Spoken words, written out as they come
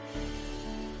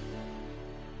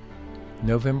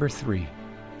November 3.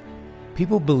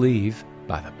 People believe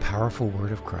by the powerful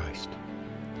word of Christ.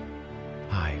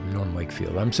 Hi, I'm Norm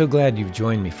Wakefield. I'm so glad you've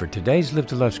joined me for today's Live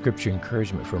to Love Scripture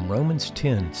encouragement from Romans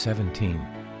 10:17.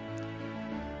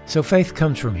 So faith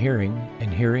comes from hearing,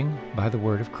 and hearing by the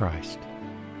word of Christ.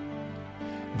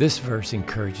 This verse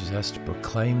encourages us to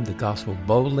proclaim the gospel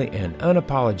boldly and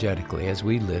unapologetically as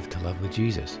we live to love with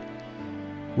Jesus.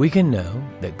 We can know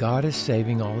that God is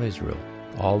saving all Israel,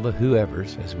 all the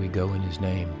whoever's, as we go in His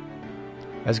name.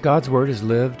 As God's word is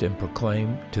lived and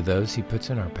proclaimed to those He puts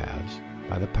in our paths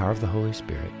by the power of the Holy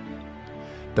Spirit,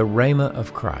 the Rhema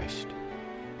of Christ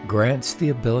grants the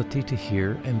ability to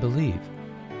hear and believe.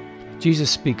 Jesus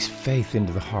speaks faith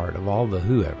into the heart of all the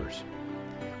whoever's.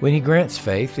 When He grants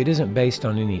faith, it isn't based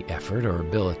on any effort or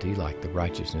ability like the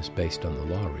righteousness based on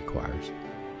the law requires.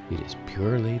 It is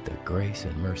purely the grace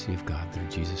and mercy of God through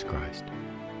Jesus Christ.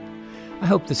 I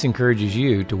hope this encourages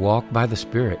you to walk by the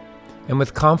Spirit and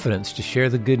with confidence to share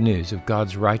the good news of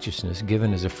God's righteousness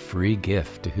given as a free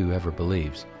gift to whoever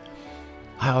believes.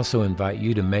 I also invite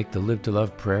you to make the Live to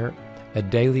Love prayer a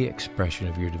daily expression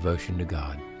of your devotion to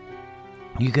God.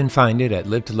 You can find it at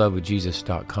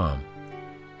livetoloveWithJesus.com.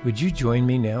 Would you join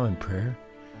me now in prayer?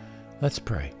 Let's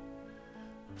pray.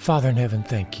 Father in heaven,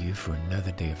 thank you for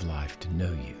another day of life to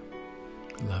know you,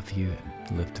 love you,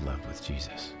 and live to love with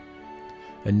Jesus.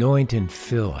 Anoint and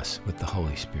fill us with the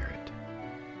Holy Spirit,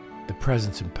 the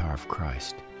presence and power of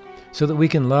Christ, so that we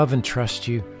can love and trust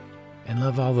you and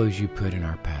love all those you put in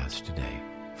our paths today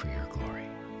for your glory.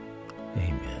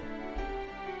 Amen.